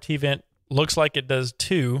sliding door T-vent looks like it does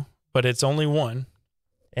two, but it's only one.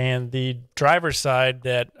 And the driver's side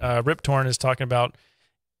that Rip Torn is talking about,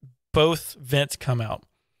 both vents come out.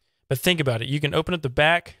 But think about it. You can open up the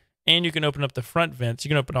back and you can open up the front vents. You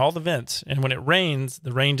can open all the vents. And when it rains,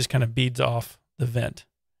 the rain just kind of beads off the vent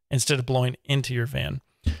instead of blowing into your van.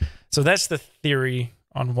 So that's the theory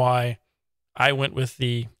on why I went with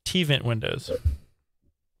the T-vent windows.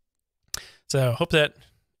 So I hope that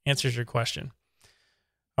answers your question.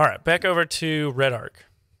 All right, back over to RedArc.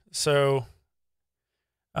 So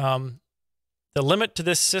the limit to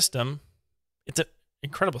this system, it's an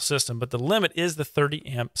incredible system, but the limit is the 30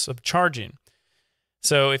 amps of charging.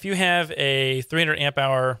 So if you have a 300 amp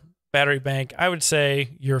hour battery bank, I would say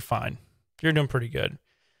you're fine. You're doing pretty good.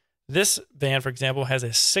 This van, for example, has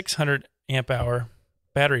a 600 amp hour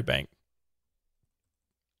battery bank.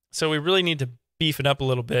 So we really need to beef it up a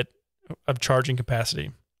little bit of charging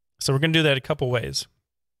capacity. So we're going to do that a couple ways.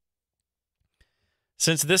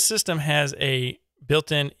 Since this system has a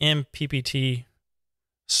built-in MPPT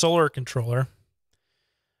solar controller,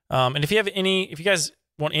 and if you guys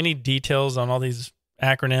want any details on all these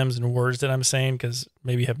acronyms and words that I'm saying, because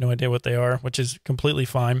maybe you have no idea what they are, which is completely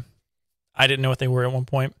fine. I didn't know what they were at one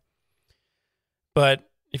point. But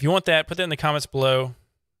if you want that, put that in the comments below.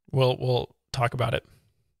 We'll talk about it.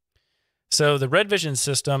 So the Red Vision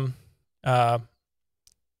system, it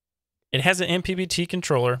has an MPPT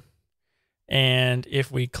controller. And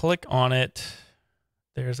if we click on it,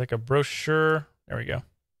 there's like a brochure. There we go.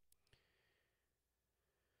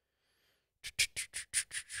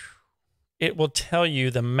 It will tell you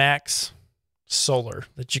the max solar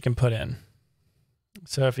that you can put in.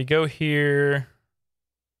 So if you go here,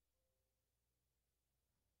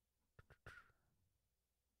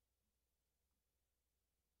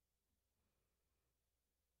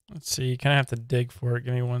 let's see, you kind of have to dig for it.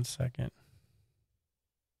 Give me 1 second.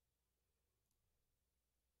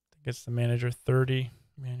 I think it's the manager 30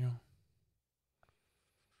 manual.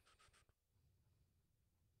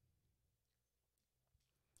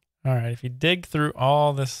 All right, if you dig through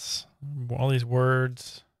all these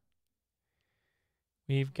words,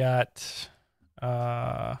 we've got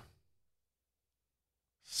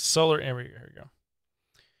solar. Here we go.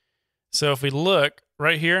 So if we look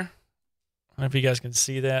right here, I don't know if you guys can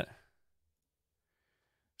see that.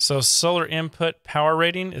 So solar input power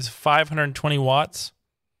rating is 520 watts.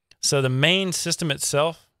 So the main system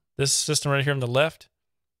itself, this system right here on the left,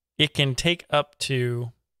 it can take up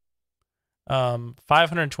to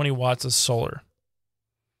 520 watts of solar.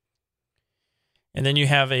 And then you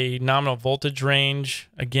have a nominal voltage range.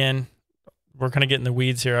 Again, we're kind of getting the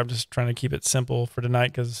weeds here. I'm just trying to keep it simple for tonight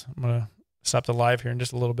because I'm going to stop the live here in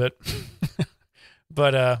just a little bit.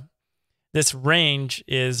 But this range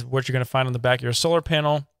is what you're going to find on the back of your solar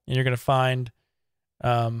panel. And you're going to find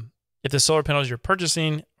if the solar panels you're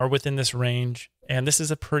purchasing are within this range. And this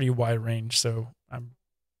is a pretty wide range. So I'm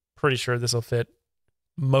pretty sure this will fit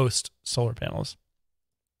most solar panels.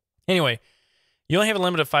 Anyway, you only have a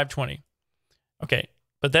limit of 520. Okay,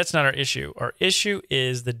 but that's not our issue. Our issue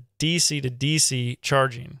is the DC to DC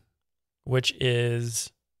charging, which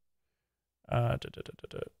is okay,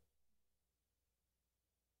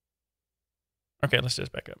 let's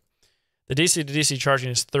just back up. The DC to DC charging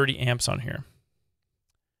is 30 amps on here.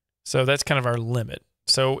 So that's kind of our limit.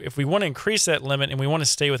 So if we want to increase that limit and we want to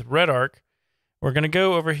stay with RedArc, we're going to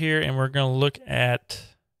go over here and we're going to look at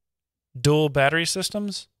dual battery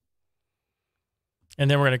systems. And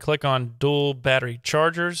then we're going to click on dual battery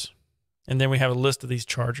chargers. And then we have a list of these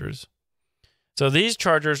chargers. So these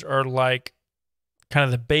chargers are like kind of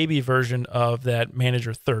the baby version of that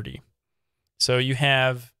Manager 30. So you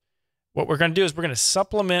have, what we're going to do is we're going to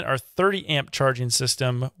supplement our 30 amp charging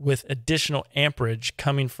system with additional amperage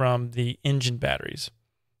coming from the engine batteries.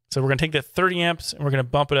 So we're going to take that 30 amps and we're going to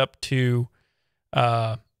bump it up to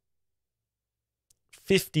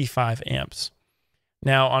 55 amps.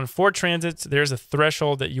 Now on Ford Transits, there's a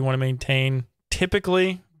threshold that you want to maintain.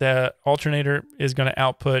 Typically, the alternator is going to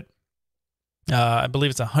output, I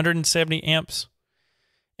believe it's 170 amps,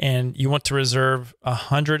 and you want to reserve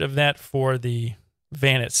 100 of that for the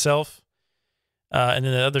van itself, and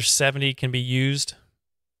then the other 70 can be used,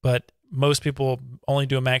 but most people only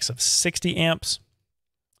do a max of 60 amps.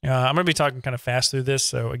 I'm going to be talking kind of fast through this,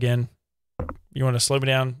 so again, you want to slow me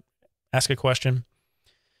down, ask a question.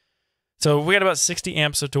 So we got about 60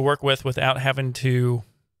 amps to work with without having to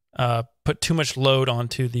put too much load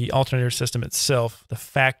onto the alternator system itself, the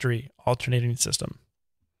factory alternating system.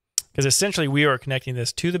 Because essentially we are connecting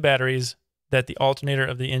this to the batteries that the alternator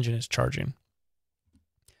of the engine is charging.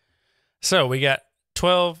 So we got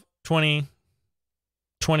 12, 20,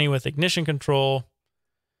 20 with ignition control,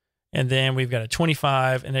 and then we've got a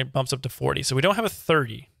 25, and it bumps up to 40. So we don't have a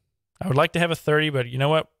 30. I would like to have a 30, but you know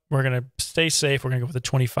what? We're going to stay safe. We're going to go with a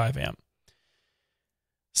 25 amp.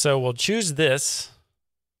 So we'll choose this.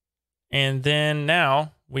 And then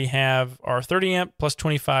now we have our 30 amp plus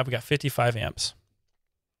 25. We got 55 amps.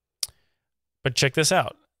 But check this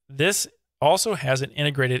out. This also has an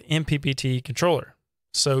integrated MPPT controller.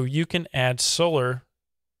 So you can add solar,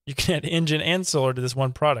 you can add engine and solar to this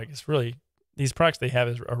one product. It's really, these products they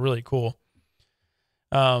have are really cool.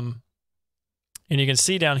 And you can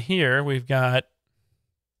see down here, we've got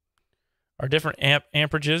our different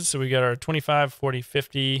amperages. So we got our 25, 40,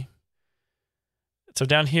 50. So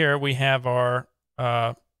down here we have our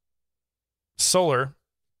solar,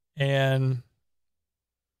 and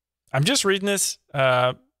I'm just reading this.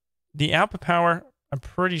 The output power, I'm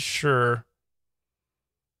pretty sure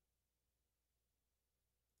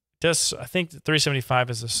does, I think the 375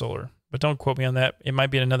 is the solar, but don't quote me on that. It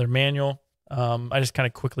might be in another manual. I just kind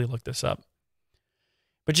of quickly looked this up.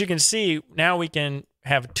 But you can see now we can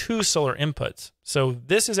have 2 solar inputs. So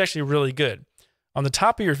this is actually really good. On the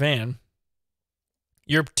top of your van,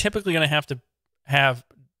 you're typically going to have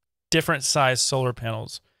different size solar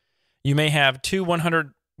panels. You may have 2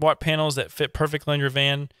 100-watt panels that fit perfectly on your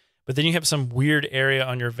van, but then you have some weird area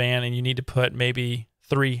on your van and you need to put maybe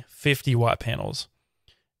 3 50-watt panels.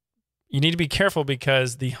 You need to be careful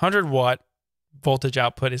because the 100-watt voltage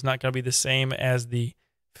output is not going to be the same as the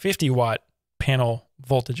 50-watt panel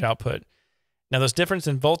voltage output. Now, those differences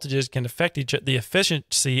in voltages can affect the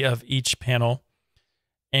efficiency of each panel,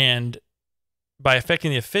 and by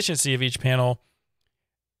affecting the efficiency of each panel,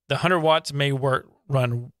 the 100 watts may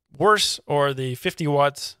run worse, or the 50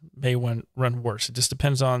 watts may run worse. It just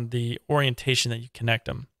depends on the orientation that you connect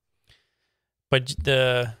them. But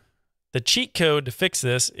the cheat code to fix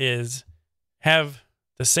this is have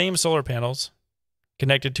the same solar panels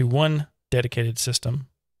connected to one dedicated system,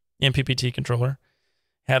 MPPT controller,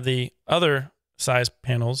 have the other size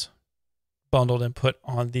panels bundled and put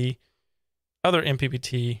on the other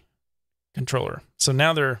MPPT controller. So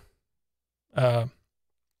now they're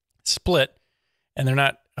split and they're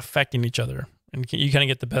not affecting each other, and you kind of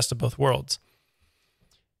get the best of both worlds.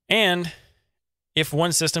 And if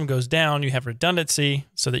one system goes down, you have redundancy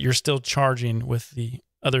so that you're still charging with the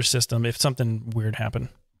other system if something weird happened.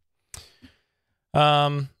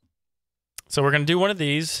 So we're going to do one of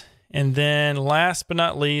these. And then last but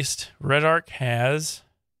not least, RedArc has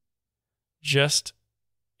just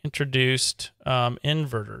introduced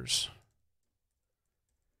inverters.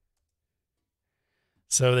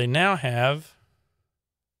 So they now have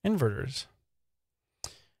inverters.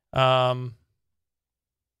 Yeah,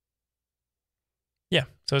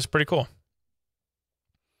 so it's pretty cool.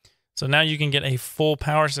 So now you can get a full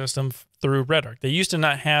power system through RedArc. They used to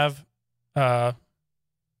not have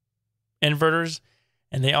inverters,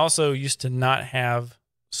 and they also used to not have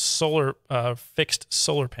fixed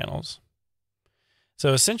solar panels.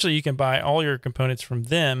 So essentially, you can buy all your components from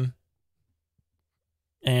them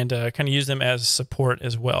and kind of use them as support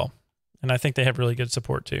as well. And I think they have really good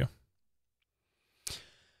support too.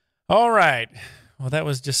 All right. Well, that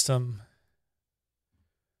was just some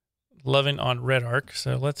loving on RedArc.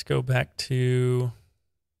 So let's go back to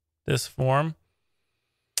this form.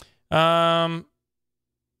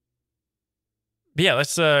 Yeah,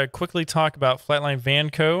 let's quickly talk about Flatline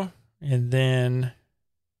Vanco, and then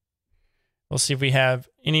we'll see if we have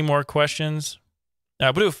any more questions.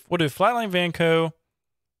 We'll do Flatline Vanco,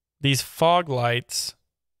 these fog lights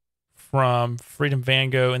from Freedom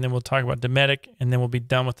Vango, and then we'll talk about Dometic, and then we'll be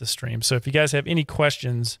done with the stream. So if you guys have any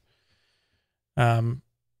questions, kind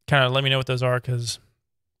of let me know what those are, because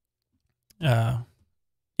yep,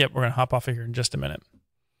 we're going to hop off of here in just a minute.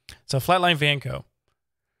 So Flatline Vanco.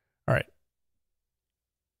 All right.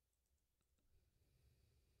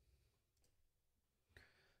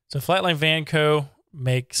 So Flatline Vanco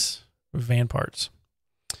makes van parts.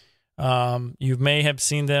 You may have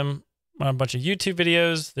seen them on a bunch of YouTube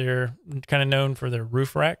videos. They're kind of known for their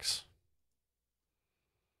roof racks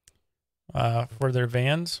for their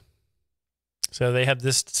vans. So they have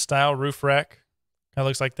this style roof rack. Kind of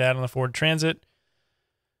looks like that on the Ford Transit.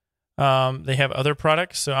 They have other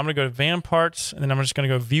products. So I'm going to go to van parts, and then I'm just going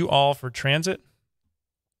to go view all for Transit.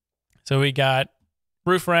 So we got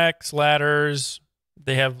roof racks, ladders.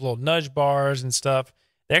 They have little nudge bars and stuff.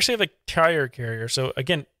 They actually have a tire carrier. So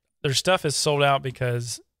again, their stuff is sold out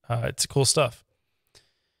because it's cool stuff.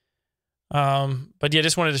 But yeah,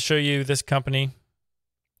 just wanted to show you this company.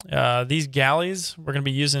 These galleys, we're going to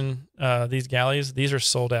be using these galleys. These are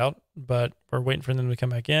sold out, but we're waiting for them to come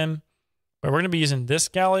back in. But we're going to be using this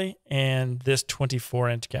galley and this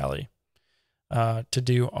 24-inch galley to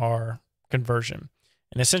do our conversion.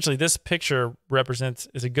 And essentially, this picture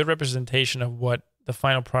is a good representation of what the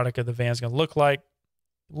final product of the van is going to look like,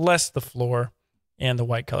 less the floor and the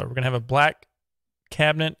white color. We're going to have a black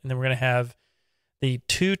cabinet, and then we're going to have the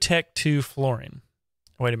 2Tech2 flooring.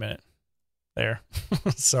 Wait a minute. There.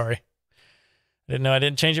 Sorry. I didn't know I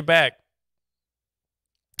didn't change it back.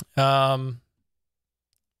 All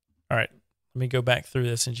right. Let me go back through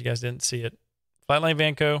this since you guys didn't see it. Flatline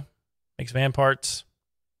Vanco makes van parts.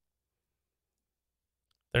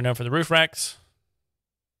 They're known for the roof racks.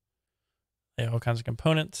 They have all kinds of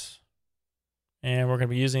components. And we're going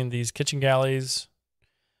to be using these kitchen galleys.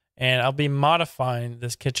 And I'll be modifying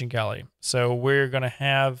this kitchen galley. So we're going to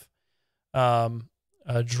have a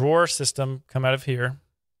drawer system come out of here.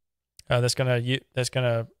 That's going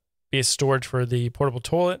to be a storage for the portable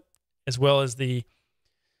toilet, as well as the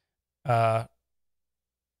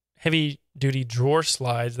heavy duty drawer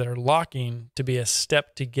slides that are locking to be a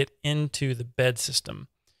step to get into the bed system,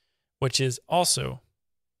 which is also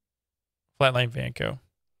Flatline Vanco.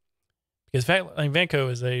 Because Flatline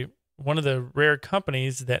Vanco is one of the rare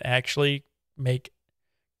companies that actually make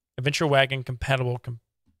Adventure Wagon compatible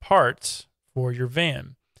parts for your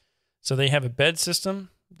van. So they have a bed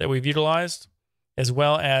system that we've utilized, as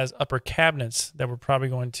well as upper cabinets that we're probably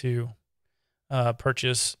going to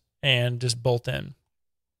purchase and just bolt in.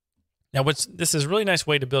 Now, this is a really nice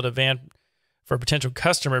way to build a van for a potential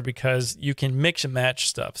customer because you can mix and match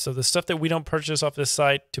stuff. So the stuff that we don't purchase off this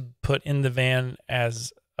site to put in the van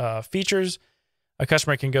as features, a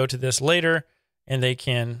customer can go to this later and they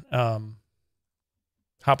can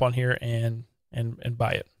hop on here and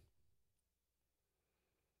buy it.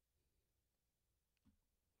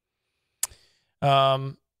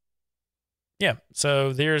 Yeah,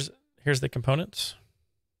 so here's the components.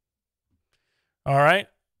 All right,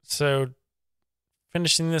 so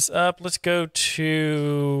finishing this up, let's go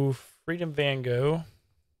to Freedom Van Go.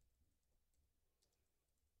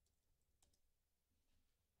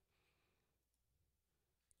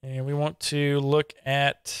 And we want to look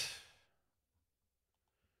at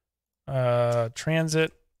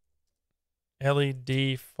transit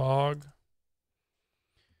LED fog.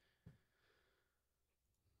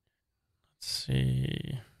 Let's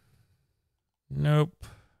see. Nope.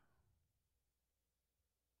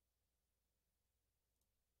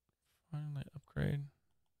 Finally upgrade.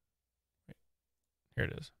 Wait, here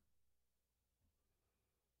it is.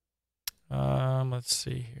 Let's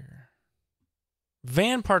see here.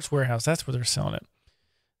 Van Parts Warehouse. That's where they're selling it.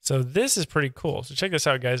 So this is pretty cool. So check this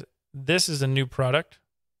out, guys. This is a new product.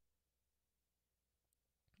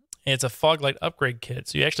 It's a fog light upgrade kit.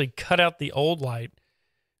 So you actually cut out the old light,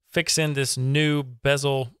 fix in this new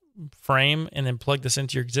bezel frame, and then plug this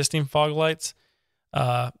into your existing fog lights.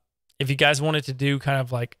 If you guys wanted to do kind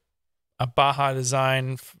of like a Baja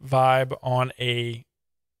design vibe on a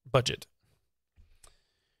budget.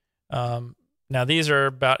 Now these are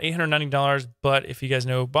about $890, but if you guys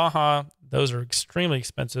know Baja, those are extremely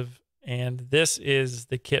expensive. And this is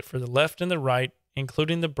the kit for the left and the right,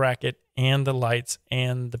 including the bracket and the lights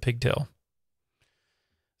and the pigtail.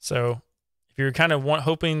 So if you're kind of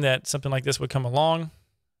hoping that something like this would come along,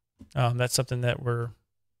 that's something that we're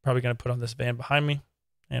probably going to put on this van behind me,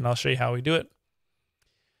 and I'll show you how we do it.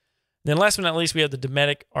 Then last but not least, we have the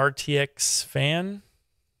Dometic RTX fan.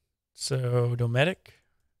 So Dometic.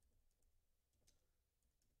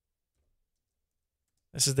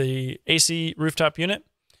 This is the AC rooftop unit.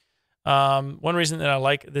 One reason that I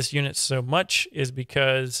like this unit so much is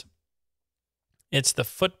because it's the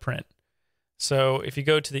footprint. So if you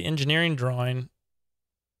go to the engineering drawing,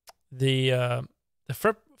 the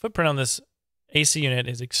footprint on this AC unit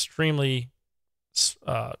is extremely,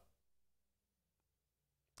 I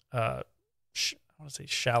want to say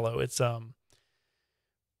shallow. It's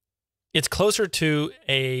closer to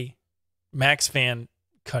a Max fan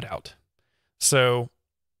cutout. So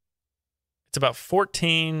it's about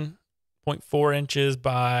 14.4 inches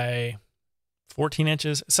by 14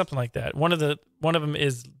 inches, something like that. One of them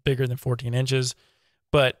is bigger than 14 inches,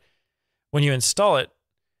 but when you install it,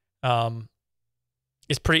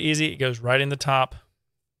 it's pretty easy. It goes right in the top,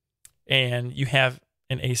 and you have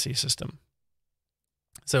an AC system.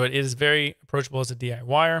 So it is very approachable as a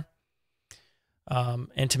DIYer.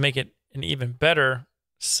 And to make it an even better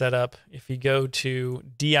setup, if you go to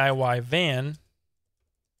DIY Van,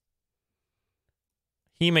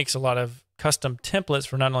 he makes a lot of custom templates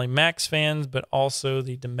for not only Max fans, but also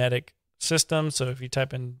the Dometic system. So if you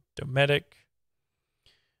type in Dometic,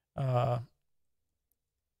 you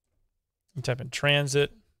type in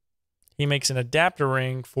Transit, he makes an adapter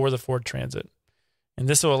ring for the Ford Transit. And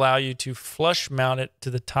this will allow you to flush mount it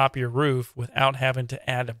to the top of your roof without having to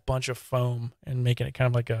add a bunch of foam and making it kind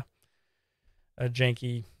of like a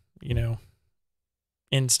janky,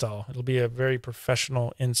 install. It'll be a very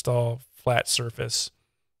professional install, flat surface.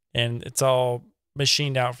 And it's all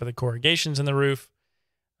machined out for the corrugations in the roof.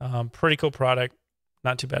 Pretty cool product.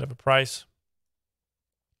 Not too bad of a price.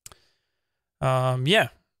 Yeah.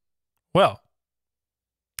 Well,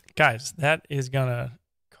 guys, that is going to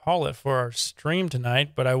call it for our stream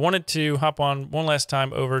tonight. But I wanted to hop on one last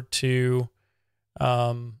time over to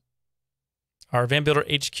our Van Builder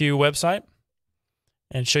HQ website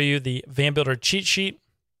and show you the Van Builder cheat sheet.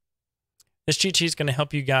 This cheat sheet is going to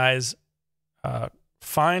help you guys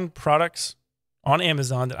find products on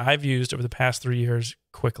Amazon that I've used over the past 3 years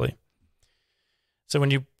quickly. So when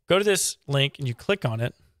you go to this link and you click on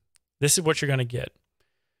it, this is what you're going to get.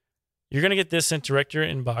 You're going to get this sent direct to your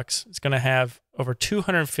inbox. It's going to have over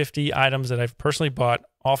 250 items that I've personally bought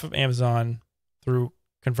off of Amazon through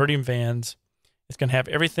Converting Vans. It's going to have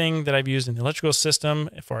everything that I've used in the electrical system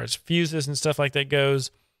as far as fuses and stuff like that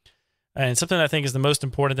goes. And something I think is the most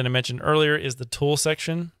important that I mentioned earlier is the tool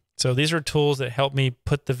section. So these are tools that help me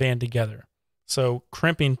put the van together. So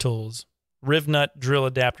crimping tools, riv nut drill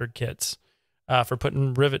adapter kits for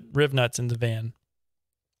putting riv nuts in the van,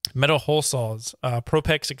 metal hole saws,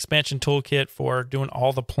 Propex expansion toolkit for doing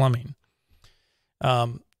all the plumbing,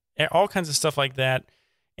 all kinds of stuff like that.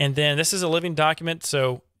 And then this is a living document.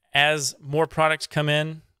 So as more products come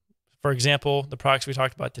in, for example, the products we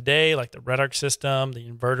talked about today, like the Red Arc system, the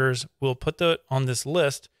inverters, we'll put that on this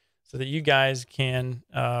list so that you guys can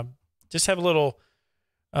just have a little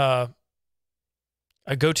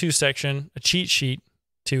a go-to section, a cheat sheet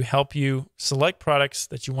to help you select products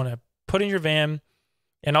that you want to put in your van,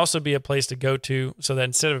 and also be a place to go to so that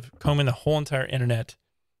instead of combing the whole entire internet,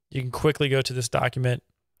 you can quickly go to this document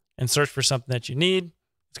and search for something that you need.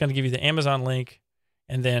 It's going to give you the Amazon link,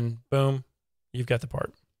 and then boom, you've got the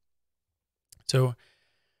part. So if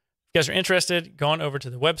you guys are interested, go on over to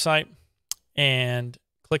the website and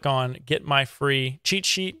click on Get My Free Cheat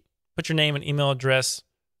Sheet, put your name and email address,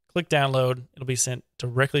 click download. It'll be sent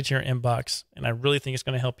directly to your inbox, and I really think it's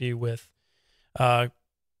going to help you with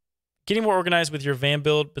getting more organized with your van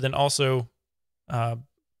build, but then also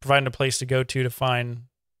providing a place to go to find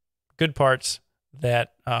good parts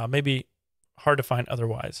that may be hard to find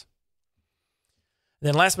otherwise.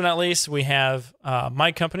 Then last but not least, we have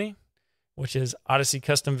my company, which is Odyssey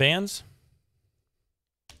Custom Vans.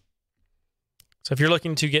 So if you're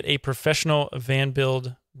looking to get a professional van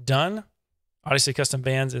build done, Odyssey Custom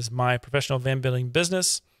Vans is my professional van building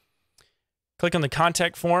business. Click on the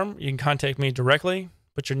contact form. You can contact me directly.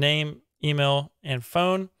 Put your name, email, and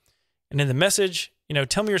phone. And in the message,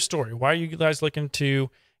 tell me your story. Why are you guys looking to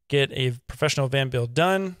get a professional van build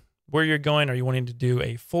done? Where you're going? Are you wanting to do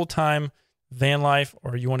a full-time van life,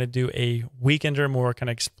 or you want to do a weekender, more kind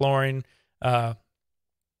of exploring,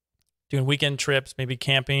 doing weekend trips, maybe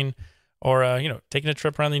camping, or taking a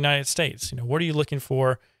trip around the United States? What are you looking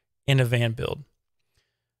for in a van build?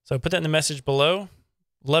 So put that in the message below.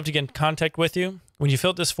 Love to get in contact with you. When you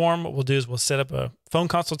fill out this form, what we'll do is we'll set up a phone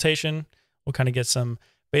consultation. We'll kind of get some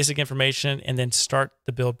basic information and then start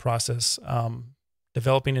the build process,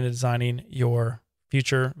 developing and designing your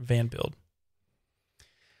future van build.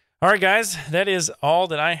 All right, guys, that is all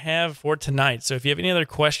that I have for tonight. So if you have any other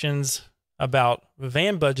questions about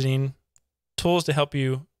van budgeting, tools to help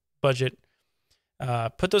you budget,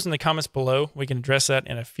 put those in the comments below. We can address that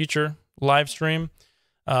in a future live stream.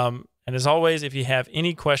 And as always, if you have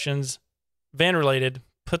any questions van related,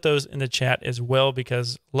 put those in the chat as well,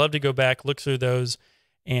 because I love to go back, look through those,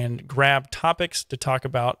 and grab topics to talk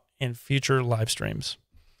about in future live streams.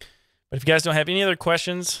 But if you guys don't have any other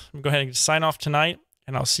questions, I'm going to go ahead and sign off tonight,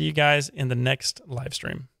 and I'll see you guys in the next live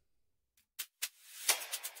stream.